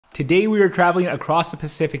Today we are traveling across the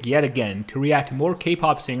Pacific yet again to react to more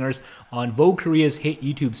K-pop singers on Vogue Korea's hit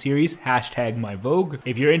YouTube series, #MyVogue.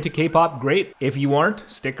 If you're into K-pop, great. If you aren't,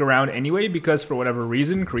 stick around anyway because for whatever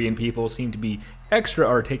reason, Korean people seem to be extra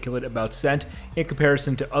articulate about scent in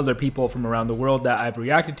comparison to other people from around the world that I've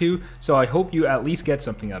reacted to, so I hope you at least get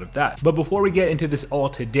something out of that. But before we get into this all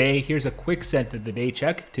today, here's a quick scent of the day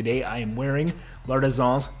check. Today I am wearing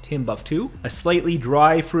L'Artisan's Timbuktu, a slightly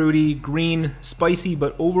dry, fruity, green, spicy,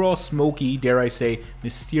 but overall smoky, dare I say,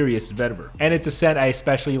 mysterious vetiver. And it's a scent I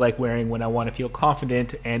especially like wearing when I want to feel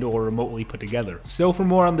confident and or remotely put together. So for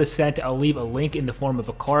more on this scent, I'll leave a link in the form of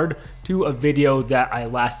a card to a video that I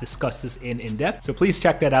last discussed this in depth. So please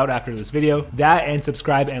check that out after this video. That and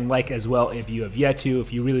subscribe and like as well if you have yet to,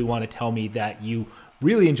 if you really want to tell me that you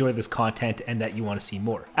really enjoy this content and that you want to see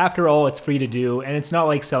more. After all, it's free to do, and it's not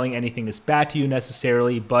like selling anything is bad to you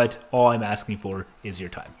necessarily, but all I'm asking for is your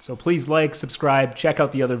time. So please like, subscribe, check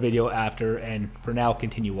out the other video after, and for now,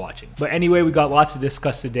 continue watching. But anyway, we got lots to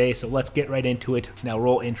discuss today, so let's get right into it. Now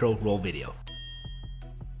roll intro, roll video.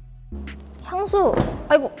 향수!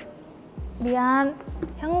 아이고! 미안.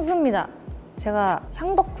 향수입니다. 제가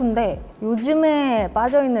향덕후인데 요즘에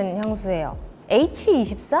빠져있는 향수예요.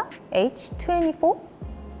 H24? H24?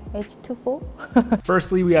 H24?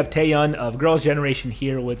 Firstly, we have Taeyeon of Girls' Generation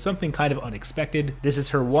here with something kind of unexpected. This is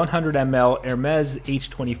her 100 ml Hermès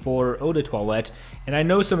H24 Eau de Toilette, and I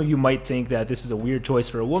know some of you might think that this is a weird choice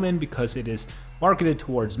for a woman because it is marketed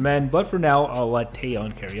towards men, but for now, I'll let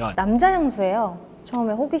Taeyeon carry on. 남자 향수예요.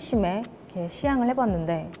 처음에 호기심에 이렇게 시향을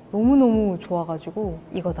해봤는데 너무너무 좋아가지고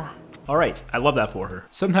이거다. Alright, I love that for her.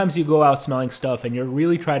 Sometimes you go out smelling stuff and you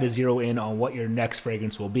really try to zero in on what your next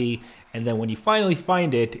fragrance will be, and then when you finally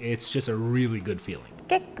find it, it's just a really good feeling.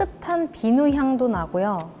 깨끗한 비누 향도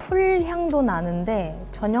나고요. 풀 향도 나는데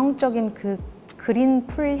전형적인 그 그린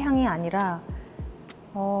풀 향이 아니라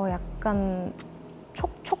약간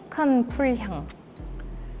촉촉한 풀 향.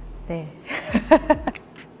 네.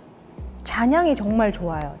 잔향이 정말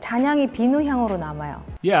좋아요. 잔향이 비누 향으로 남아요.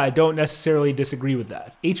 Yeah, I don't necessarily disagree with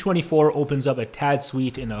that. H24 opens up a tad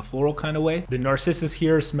sweet in a floral kind of way. The narcissus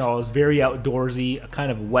here smells very outdoorsy, a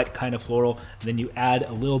kind of wet kind of floral, and then you add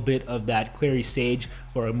a little bit of that clary sage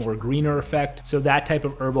for a more greener effect. So that type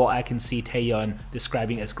of herbal I can see Taeyeon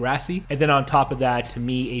describing as grassy. And then on top of that, to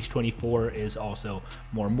me, H24 is also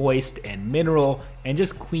more moist and mineral and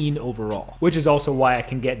just clean overall, which is also why I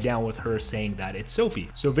can get down with her saying that it's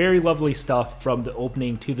soapy. So very lovely stuff from the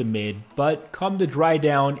opening to the mid, but come the dry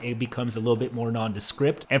down, it becomes a little bit more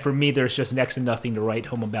nondescript. And for me, there's just next to nothing to write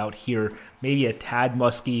home about here. Maybe a tad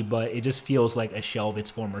musky, but it just feels like a shell of its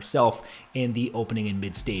former self in the opening and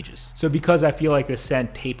mid stages. So because I feel like the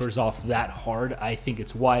scent tapers off that hard, I think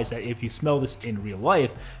it's wise that if you smell this in real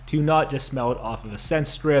life, to not just smell it off of a scent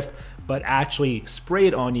strip, but actually spray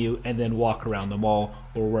it on you and then walk around the mall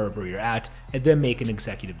or wherever you're at, and then make an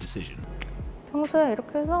executive decision. 평소에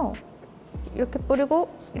이렇게 해서 이렇게 뿌리고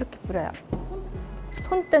이렇게 뿌려요.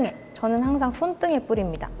 손등에. 저는 항상 손등에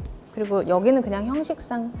뿌립니다. 그리고 여기는 그냥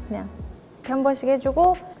형식상 그냥 이렇게 한 번씩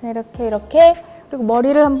해주고 그냥 이렇게 그리고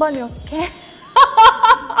머리를 한번 이렇게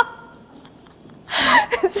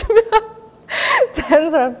해주면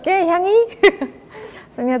자연스럽게 향이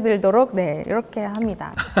스며들도록 네, 이렇게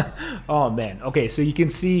합니다. Oh man, okay, so you can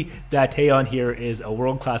see that Taeyeon here is a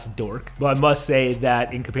world-class dork, but I must say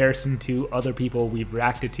that in comparison to other people we've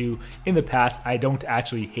reacted to in the past, I don't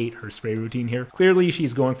actually hate her spray routine here. Clearly,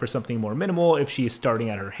 she's going for something more minimal if she's starting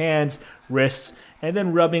at her hands, wrists, and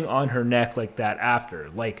then rubbing on her neck like that after.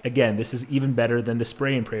 Like, again, this is even better than the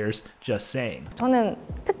spray and prayers, just saying. 저는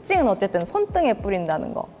특징은 어쨌든 손등에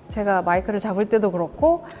뿌린다는 거. 제가 마이크를 잡을 때도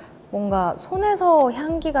그렇고 뭔가 손에서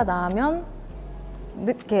향기가 나면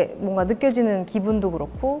뭔가 느껴지는 기분도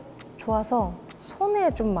그렇고 좋아서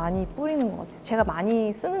손에 좀 많이 뿌리는 것 같아요. 제가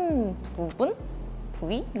많이 쓰는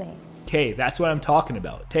부위? 네. Okay, that's what I'm talking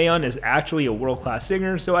about. Taeyeon is actually a world-class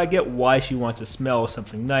singer, so I get why she wants to smell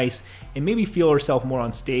something nice and maybe feel herself more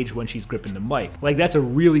on stage when she's gripping the mic. Like, that's a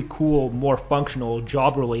really cool, more functional,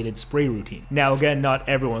 job-related spray routine. Now, again, not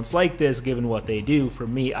everyone's like this given what they do. For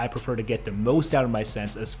me, I prefer to get the most out of my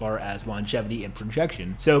scents as far as longevity and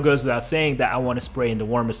projection. So it goes without saying that I want to spray in the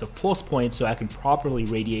warmest of pulse points so I can properly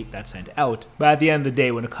radiate that scent out. But at the end of the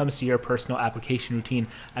day, when it comes to your personal application routine,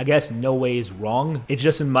 I guess no way is wrong. It's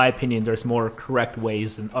just, in my opinion, there's more correct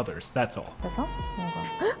ways than others. That's all. 그래서 뭔가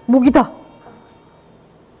모기다.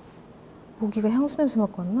 모기가 향수 냄새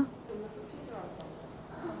맡고 왔나?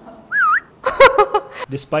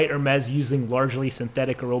 Despite Hermès using largely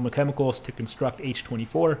synthetic aroma chemicals to construct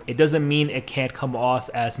H24, it doesn't mean it can't come off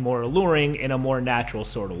as more alluring in a more natural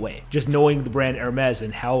sort of way. Just knowing the brand Hermès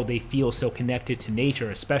and how they feel so connected to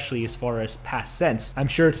nature, especially as far as past scents, I'm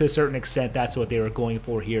sure to a certain extent that's what they were going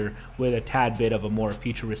for here, with a tad bit of a more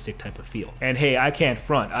futuristic type of feel. And hey, I can't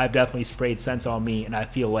front, I've definitely sprayed scents on me and I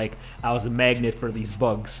feel like I was a magnet for these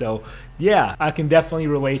bugs, so yeah, I can definitely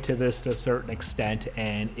relate to this to a certain extent.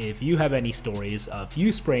 And if you have any stories of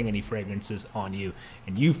you spraying any fragrances on you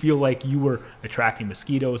and you feel like you were attracting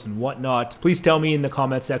mosquitoes and whatnot, please tell me in the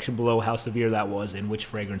comment section below how severe that was and which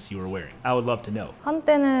fragrance you were wearing. I would love to know.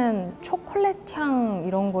 한때는 초콜릿 향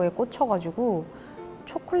이런 거에 꽂혀가지고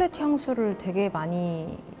초콜릿 향수를 되게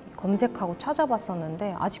많이 검색하고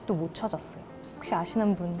찾아봤었는데 아직도 못 찾았어요. 혹시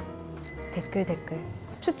아시는 분 댓글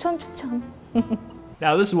추천.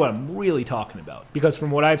 Now this is what I'm really talking about, because from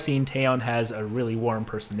what I've seen, Taeyeon has a really warm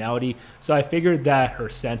personality, so I figured that her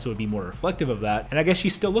scents would be more reflective of that, and I guess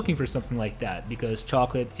she's still looking for something like that, because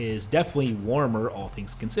chocolate is definitely warmer, all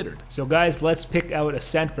things considered. So guys, let's pick out a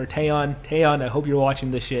scent for Taeyeon. Taeyeon, I hope you're watching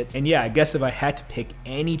this shit, and yeah, I guess if I had to pick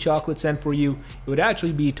any chocolate scent for you, it would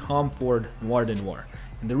actually be Tom Ford Noir de Noir.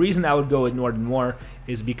 And the reason I would go with Noir de Noir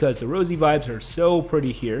is because the rosy vibes are so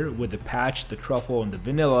pretty here with the patch, the truffle, and the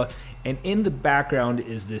vanilla, and in the background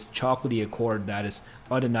is this chocolatey accord that is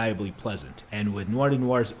undeniably pleasant. And with Noir de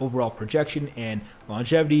Noir's overall projection and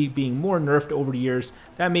longevity being more nerfed over the years,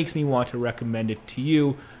 that makes me want to recommend it to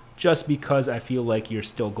you, just because I feel like you're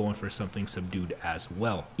still going for something subdued as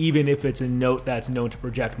well, even if it's a note that's known to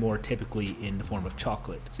project more typically in the form of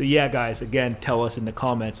chocolate. So yeah guys, again, tell us in the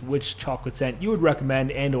comments which chocolate scent you would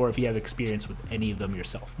recommend and or if you have experience with any of them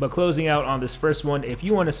yourself. But closing out on this first one, if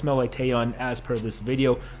you want to smell like Taeyeon as per this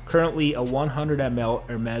video, currently a 100 ml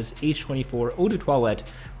Hermès H24 Eau de Toilette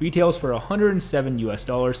retails for $107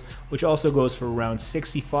 US, which also goes for around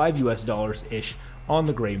 $65 US-ish on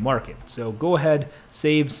the gray market. So go ahead,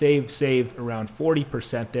 save around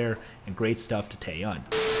 40% there, and great stuff to Taeyeon.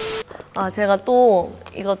 제가 또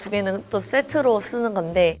이거 두 개는 또 세트로 쓰는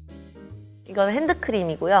건데, 이거는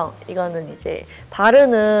핸드크림이고요. 이거는 이제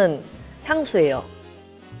바르는 향수예요.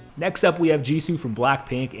 Next up, we have Jisoo from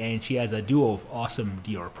BLACKPINK, and she has a duo of awesome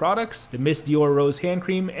Dior products, the Miss Dior Rose Hand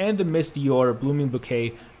Cream and the Miss Dior Blooming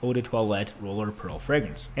Bouquet Eau de Toilette Roller Pearl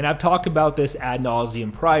fragrance. And I've talked about this ad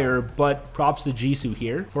nauseum prior, but props to Jisoo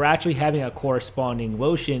here for actually having a corresponding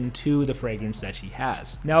lotion to the fragrance that she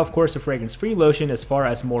has. Now, of course, a fragrance-free lotion, as far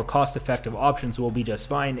as more cost-effective options, will be just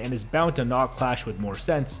fine and is bound to not clash with more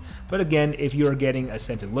scents. But again, if you are getting a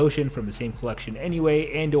scented lotion from the same collection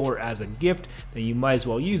anyway and or as a gift, then you might as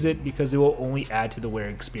well use it because it will only add to the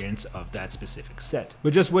wearing experience of that specific scent.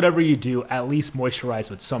 But just whatever you do, at least moisturize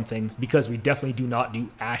with something, because we definitely do not do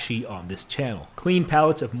ashy on this channel. Clean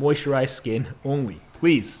palettes of moisturized skin only,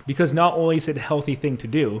 please, because not only is it a healthy thing to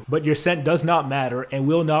do, but your scent does not matter and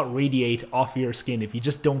will not radiate off your skin if you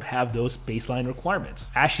just don't have those baseline requirements.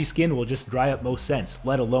 Ashy skin will just dry up most scents,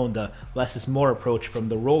 let alone the less is more approach from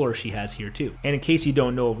the roller she has here too. And in case you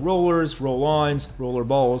don't know of rollers, roll-ons, roller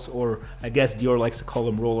balls, or I guess Dior likes to call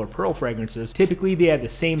them roller pearl fragrances, typically they have the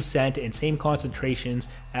same scent and same concentrations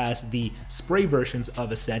as the spray versions of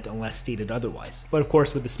a scent unless stated otherwise. But of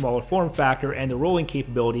course with the smaller form factor and the rolling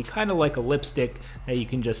capability, kind of like a lipstick that you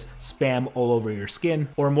can just spam all over your skin,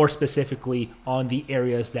 or more specifically on the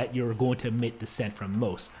areas that you're going to emit the scent from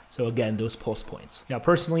most. So again, those pulse points. Now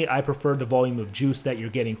personally, I prefer the volume of juice that you're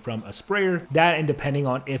getting from a sprayer. That, and depending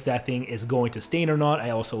on if that thing is going to stain or not,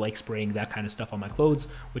 I also like spraying that kind of stuff on my clothes,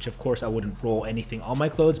 which of course I wouldn't roll anything on my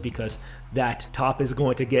clothes because that top is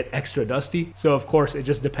going to get extra dusty. So of course it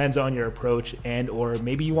just depends on your approach, and or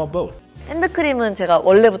maybe you want both. 핸드크림은 제가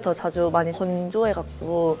원래부터 자주 많이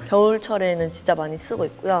건조해갖고 겨울철에는 진짜 많이 쓰고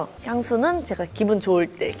있고요. 향수는 제가 기분 좋을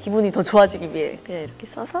때, 기분이 더 좋아지기 위해 그냥 이렇게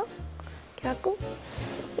써서 이렇게 하고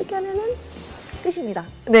이렇게 하면은 끝입니다.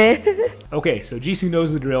 네. Okay, so Jisoo knows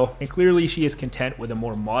the drill, and clearly she is content with a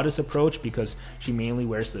more modest approach because she mainly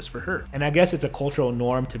wears this for her. And I guess it's a cultural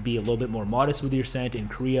norm to be a little bit more modest with your scent in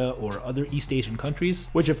Korea or other East Asian countries,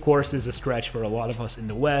 which of course is a stretch for a lot of us in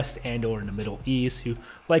the West and or in the Middle East who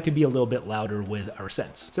like to be a little bit louder with our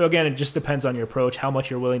scents. So again, it just depends on your approach, how much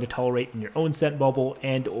you're willing to tolerate in your own scent bubble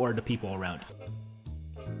and or the people around you.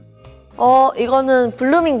 이거는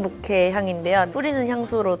블루밍 부케 향인데요. 뿌리는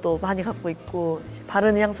향수로도 많이 갖고 있고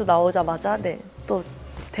바르는 향수 나오자마자 또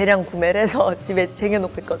대량 구매를 해서 집에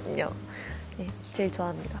쟁여놓고 있거든요. 네, 제일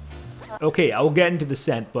좋아합니다. Okay, I'll get into the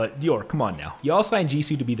scent, but Dior, come on now. Y'all signed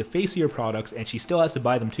Jisoo to be the face of your products and she still has to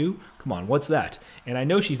buy them too? Come on, what's that? And I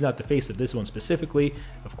know she's not the face of this one specifically.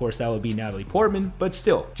 Of course, that would be Natalie Portman, but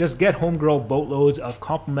still, just get homegirl boatloads of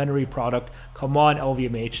complimentary product. Come on,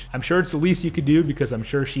 LVMH. I'm sure it's the least you could do because I'm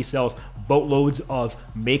sure she sells boatloads of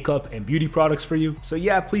makeup and beauty products for you. So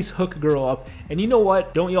yeah, please hook a girl up. And you know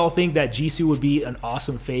what? Don't y'all think that Jisoo would be an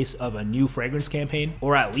awesome face of a new fragrance campaign?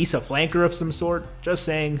 Or at least a flanker of some sort? Just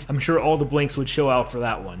saying. I'm sure all the blinks would show out for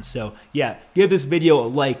that one. So yeah, give this video a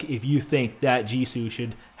like if you think that Jisoo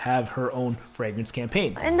should have her own fragrance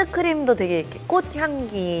campaign. 핸드크림도 되게 이렇게 꽃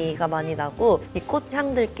향기가 많이 나고 이 꽃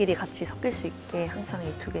향들끼리 같이 섞일 수 있게 항상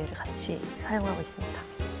이 두 개를 같이 사용하고 있습니다.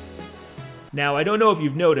 Now, I don't know if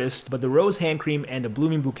you've noticed, but the Rose Hand Cream and the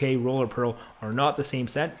Blooming Bouquet Roller Pearl are not the same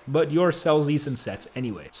scent, but Dior sells these in sets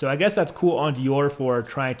anyway. So I guess that's cool on Dior for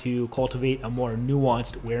trying to cultivate a more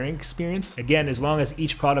nuanced wearing experience. Again, as long as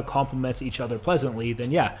each product complements each other pleasantly,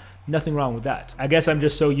 then yeah, nothing wrong with that. I guess I'm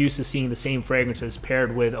just so used to seeing the same fragrances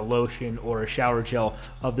paired with a lotion or a shower gel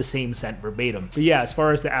of the same scent verbatim. But yeah, as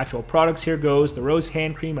far as the actual products here goes, the Rose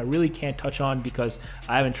Hand Cream I really can't touch on because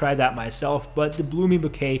I haven't tried that myself, but the Blooming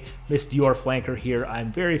Bouquet Miss Dior flanker here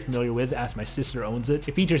I'm very familiar with as my sister owns it.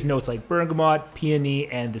 It features notes like bergamot, peony,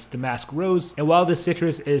 and this damask rose. And while this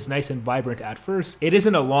citrus is nice and vibrant at first, it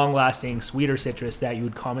isn't a long-lasting, sweeter citrus that you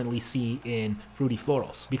would commonly see in fruity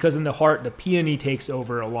florals. Because in the heart, the peony takes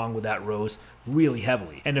over along with that rose really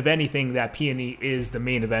heavily. And if anything, that peony is the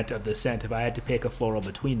main event of the scent if I had to pick a floral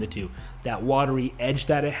between the two. That watery edge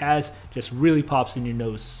that it has just really pops in your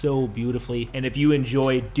nose so beautifully. And if you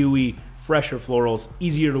enjoy dewy, fresher florals,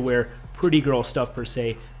 easier to wear, pretty girl stuff per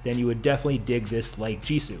se, then you would definitely dig this like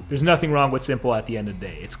Jisoo. There's nothing wrong with simple at the end of the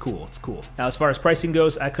day. It's cool, it's cool. Now as far as pricing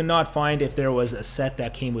goes, I could not find if there was a set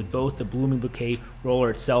that came with both the Blooming Bouquet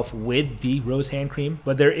roller itself with the Rose Hand Cream,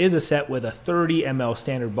 but there is a set with a 30 ml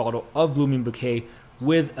standard bottle of Blooming Bouquet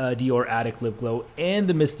with a Dior Addict Lip Glow and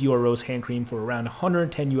the Miss Dior Rose Hand Cream for around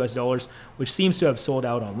 $110 US, which seems to have sold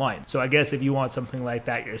out online. So I guess if you want something like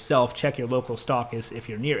that yourself, check your local stockist if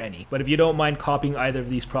you're near any. But if you don't mind copying either of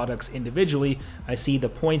these products individually, I see the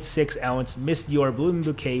 0.6 ounce Miss Dior Blooming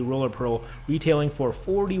Bouquet Roller Pearl retailing for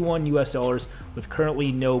 $41 US with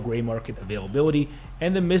currently no gray market availability,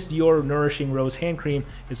 and the Miss Dior Nourishing Rose Hand Cream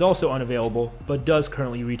is also unavailable, but does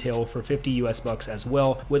currently retail for $50 US as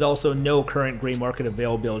well, with also no current gray market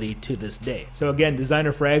availability to this day. So again,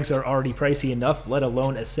 designer frags are already pricey enough, let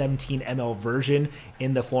alone a 17 ml version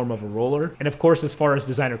in the form of a roller. And of course, as far as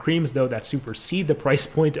designer creams though, that supersede the price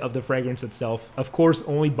point of the fragrance itself, of course,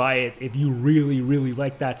 only buy it if you really, really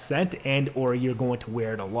like that scent and or you're going to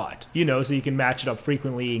wear it a lot. You know, so you can match it up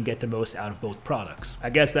frequently and get the most out of both products. I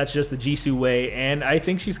guess that's just the Jisoo way, and I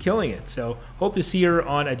think she's killing it. So hope to see her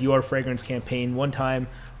on a Dior fragrance campaign one time,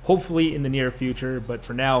 hopefully in the near future. But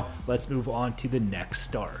for now, let's move on to the next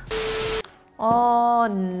star.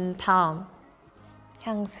 다음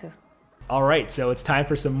향수. Alright, so it's time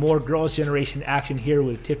for some more Girls' Generation action here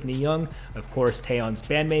with Tiffany Young, of course Taeyeon's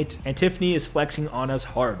bandmate, and Tiffany is flexing on us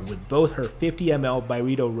hard with both her 50 ml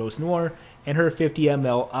BYREDO Rose Noir and her 50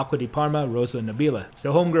 ml Acqua di Parma Rosa Nobile.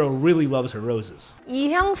 So homegirl really loves her roses.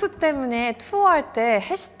 이 향수 때문에 투어할 때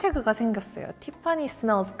해시태그가 생겼어요. Tiffany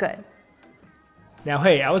smells good. Now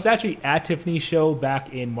hey, I was actually at Tiffany's show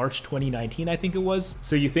back in March 2019, I think it was.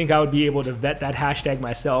 So you think I would be able to vet that hashtag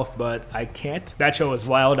myself, but I can't. That show was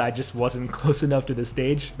wild, I just wasn't close enough to the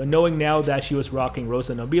stage. But knowing now that she was rocking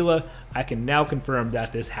Rosa Nobile, I can now confirm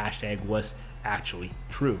that this hashtag was actually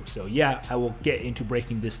true. So yeah, I will get into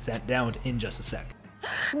breaking this scent down in just a sec.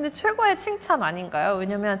 근데 최고의 칭찬 아닌가요?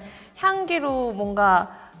 왜냐면 향기로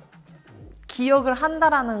뭔가 기억을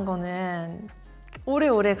한다라는 거는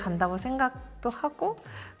오래오래 간다고 생각도 하고,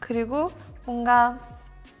 그리고 뭔가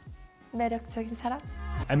매력적인 사람?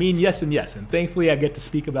 I mean, yes and yes, and thankfully I get to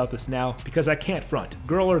speak about this now because I can't front.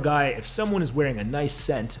 Girl or guy, if someone is wearing a nice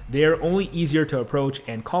scent, they're only easier to approach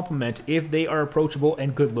and compliment if they are approachable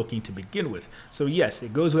and good looking to begin with. So yes,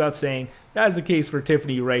 it goes without saying, that's the case for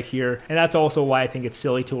Tiffany right here, and that's also why I think it's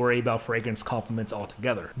silly to worry about fragrance compliments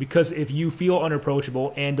altogether. Because if you feel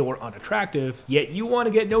unapproachable and or unattractive, yet you want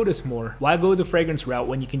to get noticed more, why go the fragrance route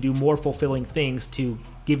when you can do more fulfilling things to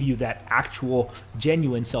give you that actual,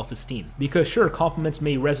 genuine self-esteem? Because sure, compliments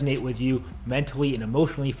may resonate with you mentally and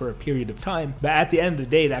emotionally for a period of time, but at the end of the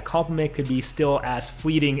day, that compliment could be still as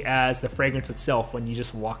fleeting as the fragrance itself when you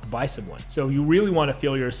just walked by someone. So if you really want to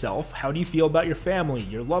feel yourself, how do you feel about your family,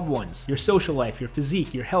 your loved ones, your social life, your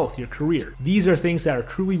physique, your health, your career? These are things that are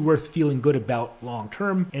truly worth feeling good about long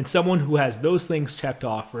term, and someone who has those things checked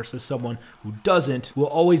off versus someone who doesn't will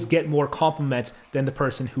always get more compliments than the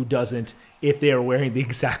person who doesn't if they are wearing the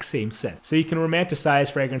exact exact same scent. So you can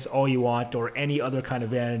romanticize fragrance all you want or any other kind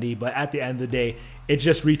of vanity, but at the end of the day, it's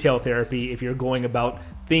just retail therapy if you're going about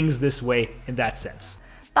things this way in that sense.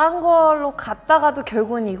 딴 걸로 갔다가도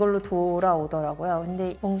결국은 이걸로 돌아오더라고요.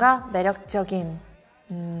 근데 뭔가 매력적인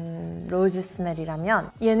로즈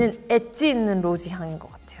스멜이라면 얘는 엣지 있는 로즈 향인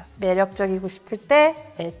것 같아요. 매력적이고 싶을 때,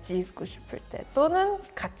 엣지 있고 싶을 때 또는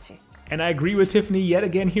같이. And I agree with Tiffany yet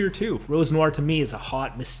again here too. Rose Noir to me is a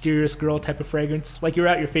hot, mysterious girl type of fragrance. Like you're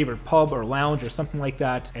at your favorite pub or lounge or something like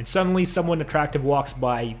that, and suddenly someone attractive walks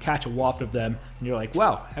by, you catch a waft of them, and you're like,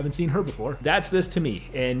 wow, haven't seen her before. That's this to me,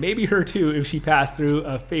 and maybe her too if she passed through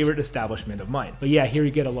a favorite establishment of mine. But yeah, here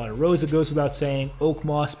you get a lot of rose, it goes without saying, oak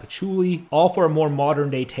moss, patchouli, all for a more modern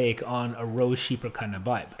day take on a rose chypre kind of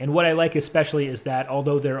vibe. And what I like especially is that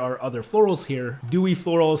although there are other florals here, dewy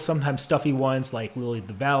florals, sometimes stuffy ones like Lily of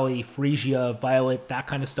the Valley, Freesia, Violet, that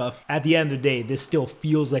kind of stuff. At the end of the day, this still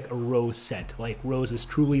feels like a rose scent, like rose is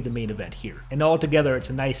truly the main event here. And altogether, it's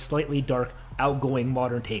a nice, slightly dark, outgoing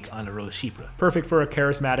modern take on a rose chypre. Perfect for a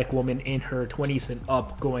charismatic woman in her 20s and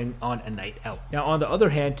up going on a night out. Now on the other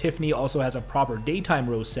hand, Tiffany also has a proper daytime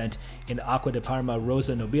rose scent in Acqua de Parma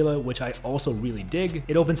Rosa Nobile, which I also really dig.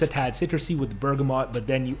 It opens a tad citrusy with bergamot, but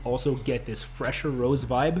then you also get this fresher rose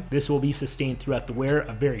vibe. This will be sustained throughout the wear,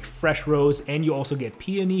 a very fresh rose, and you also get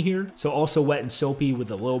peony here, so also wet and soapy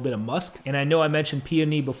with a little bit of musk. And I know I mentioned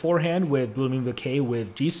peony beforehand with Blooming Bouquet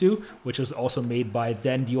with Jisoo, which was also made by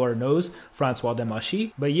then Dior Nose, Francois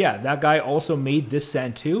Demachy. But yeah, that guy also made this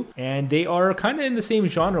scent too, and they are kind of in the same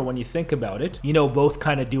genre when you think about it. You know, both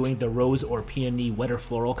kind of doing the rose or peony wetter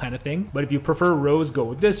floral kind of thing. But if you prefer rose, go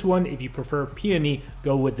with this one. If you prefer peony,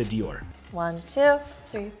 go with the Dior. 1, 2,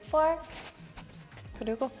 3, 4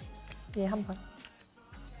 그리고 얘 한 번.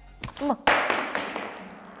 어머.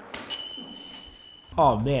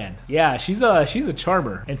 Oh man, yeah, she's a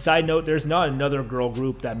charmer. And side note, there's not another girl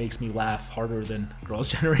group that makes me laugh harder than Girls'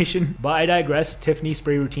 Generation. But I digress, Tiffany's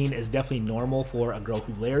spray routine is definitely normal for a girl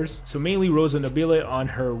who layers. So mainly Rosa Nobile on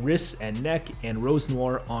her wrists and neck, and Rose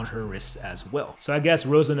Noir on her wrists as well. So I guess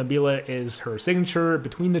Rosa Nobile is her signature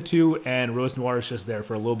between the two, and Rose Noir is just there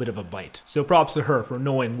for a little bit of a bite. So props to her for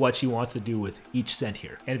knowing what she wants to do with each scent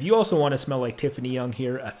here. And if you also want to smell like Tiffany Young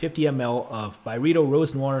here, a 50 ml of BYREDO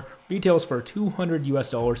Rose Noir retails for $200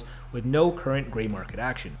 US with no current gray market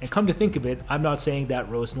action. And come to think of it, I'm not saying that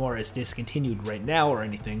Rose Noir is discontinued right now or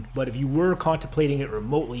anything, but if you were contemplating it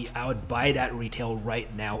remotely, I would buy it at retail right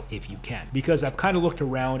now if you can. Because I've kind of looked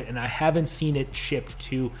around and I haven't seen it shipped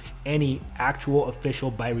to any actual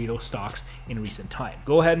official BYREDO stocks in recent time.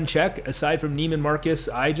 Go ahead and check. Aside from Neiman Marcus,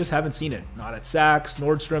 I just haven't seen it. Not at Saks,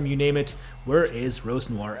 Nordstrom, you name it. Where is Rose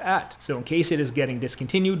Noir at? So in case it is getting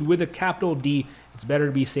discontinued with a capital D, it's better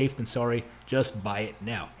to be safe than sorry. Just buy it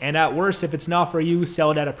now. And at worst, if it's not for you,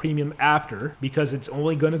 sell it at a premium after, because it's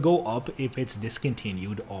only going to go up if it's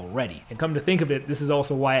discontinued already. And come to think of it, this is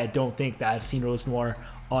also why I don't think that I've seen Rose Noir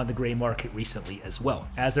on the gray market recently as well,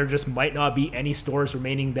 as there just might not be any stores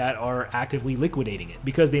remaining that are actively liquidating it,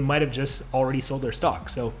 because they might have just already sold their stock.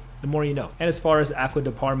 So the more you know. And as far as Acqua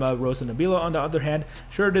de Parma Rosa Nobile, on the other hand,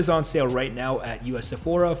 sure, it is on sale right now at US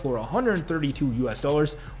Sephora for $132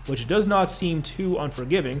 US, which does not seem too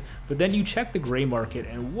unforgiving, but then you check the gray market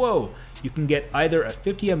and whoa, you can get either a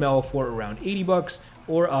 50 ml for around 80 bucks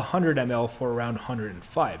or a 100 ml for around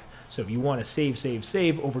 105. So if you want to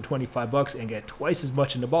save over 25 bucks and get twice as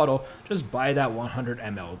much in the bottle, just buy that 100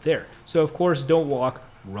 ml there. So of course, don't walk,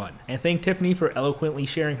 run. And thank Tiffany for eloquently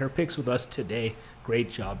sharing her picks with us today.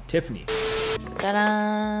 Great job, Tiffany.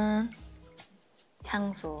 짜란!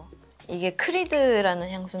 향수. 이게 크리드라는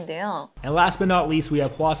향수인데요. And last but not least, we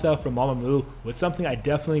have Hwasa from Mamamoo with something I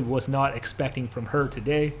definitely was not expecting from her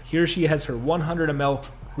today. Here she has her 100 ml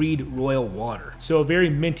Creed Royal Water. So a very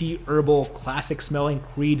minty, herbal, classic smelling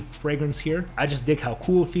Creed fragrance here. I just dig how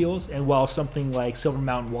cool it feels, and while something like Silver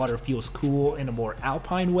Mountain Water feels cool in a more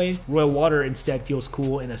alpine way, Royal Water instead feels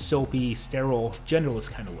cool in a soapy, sterile, genderless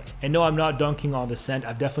kind of way. And no, I'm not dunking on the scent.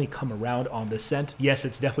 I've definitely come around on this scent. Yes,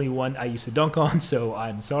 it's definitely one I used to dunk on, so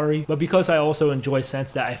I'm sorry. But because I also enjoy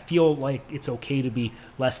scents that I feel like it's okay to be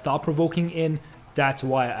less thought-provoking in, that's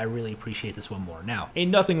why I really appreciate this one more. Now,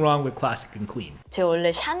 ain't nothing wrong with classic and clean. 제가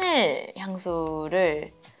원래 샤넬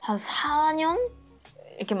향수를 한 4년?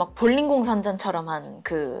 이렇게 막 볼링공산전처럼 한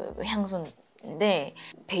그 향수인데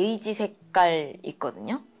베이지 색깔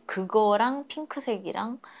있거든요? 그거랑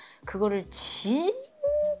핑크색이랑 그거를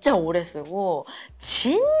진짜 오래 쓰고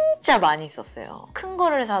진짜 많이 썼어요. 큰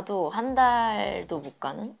거를 사도 한 달도 못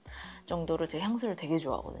가는 정도로 제 향수를 되게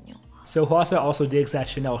좋아하거든요. So Hwasa also digs that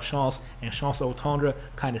Chanel Chance and Chance Au Tendre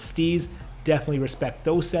kind of steez. definitely respect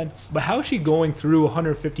those scents. But how is she going through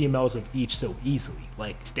 150 mls of each so easily?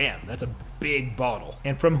 Like, damn, that's a big bottle.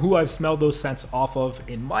 And from who I've smelled those scents off of,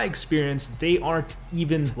 in my experience, they aren't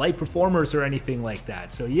even light performers or anything like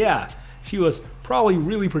that. So yeah, she was probably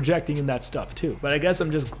really projecting in that stuff too. But I guess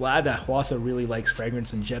I'm just glad that Hwasa really likes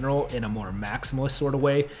fragrance in general in a more maximalist sort of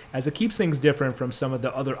way, as it keeps things different from some of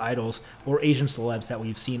the other idols or Asian celebs that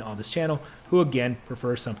we've seen on this channel, who again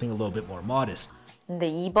prefer something a little bit more modest. 근데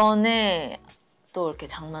이번에 또 이렇게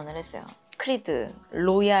장만을 했어요. 크리드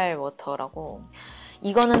로얄 워터라고.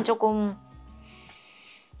 이거는 조금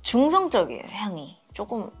중성적이에요, 향이.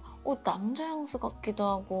 조금 남자 향수 같기도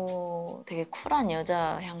하고 되게 쿨한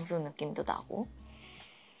여자 향수 느낌도 나고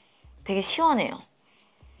되게 시원해요.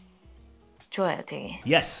 좋아요, 되게.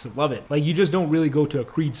 Yes, love it. Like, you just don't really go to a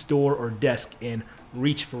Creed store or desk and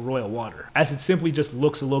reach for royal water, as it simply just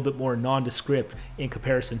looks a little bit more nondescript in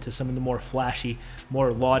comparison to some of the more flashy,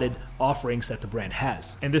 more lauded offerings that the brand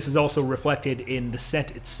has. And this is also reflected in the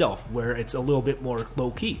scent itself, where it's a little bit more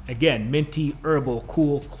low-key. Again, minty, herbal,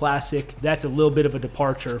 cool, classic. That's a little bit of a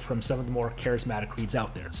departure from some of the more charismatic Creeds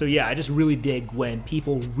out there. So yeah, I just really dig when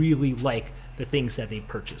people really like the things that they've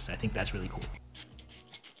purchased. I think that's really cool.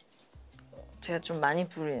 제가 좀 많이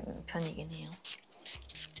부르는 편이긴 해요.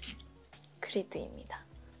 크리드입니다.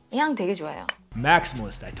 이 향 되게 좋아요.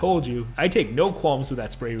 Maximalist, I told you. I take no qualms with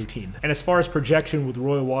that spray routine. And as far as projection with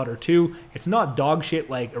royal water too, it's not dog shit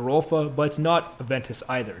like Arofa, but it's not Aventus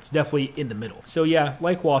either. It's definitely in the middle. So yeah,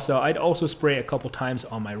 like Hwasa, I'd also spray a couple times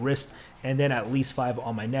on my wrist, and then at least 5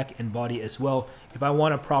 on my neck and body as well, if I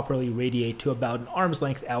want to properly radiate to about an arm's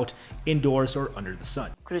length out indoors or under the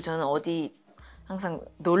sun. 그리고 저는 어디 항상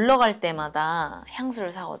놀러 갈 때마다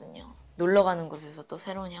향수를 사거든요. 놀러 가는 곳에서 또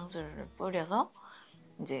새로운 향수를 뿌려서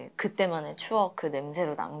이제 그때만의 추억, 그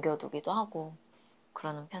냄새로 남겨두기도 하고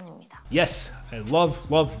그러는 편입니다. Yes, I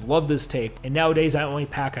love this take. And nowadays I only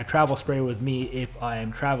pack a travel spray with me if I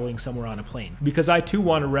am traveling somewhere on a plane, because I too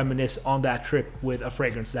want to reminisce on that trip with a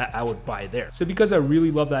fragrance that I would buy there. So because I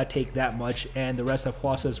really love that take that much, and the rest of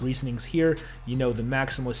Hwasa's reasonings here, you know, the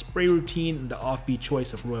maximalist spray routine and the offbeat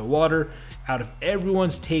choice of royal water, out of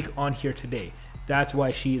everyone's take on here today, that's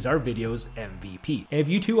why she is our video's MVP. And if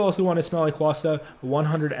you too also want to smell like Hwasa,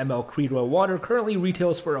 100 ml Creed Royal Water currently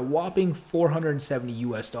retails for a whopping $470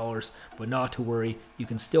 US, but not to worry, you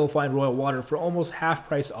can still find Royal Water for almost half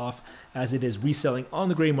price off, as it is reselling on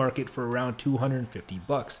the gray market for around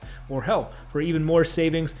 $250. Or hell, for even more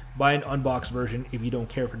savings, buy an unboxed version if you don't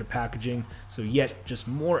care for the packaging. So yet, just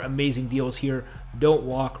more amazing deals here. Don't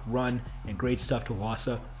walk, run, and great stuff to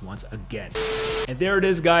Hwasa once again. And there it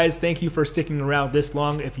is, guys. Thank you for sticking around this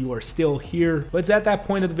long if you are still here. But it's at that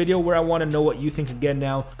point of the video where I want to know what you think again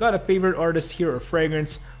now. Got a favorite artist here or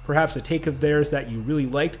fragrance, perhaps a take of theirs that you really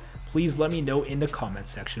liked? Please let me know in the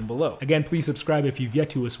comments section below. Again, please subscribe if you've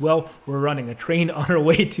yet to as well. We're running a train on our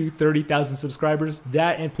way to 30,000 subscribers.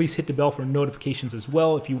 That, and please hit the bell for notifications as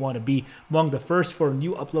well if you want to be among the first for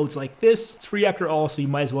new uploads like this. It's free after all, so you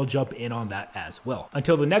might as well jump in on that as well.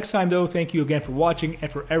 Until the next time though, thank you again for watching and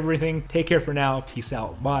for everything. Take care for now. Peace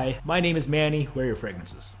out. Bye. My name is Manny. Wear your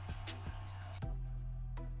fragrances.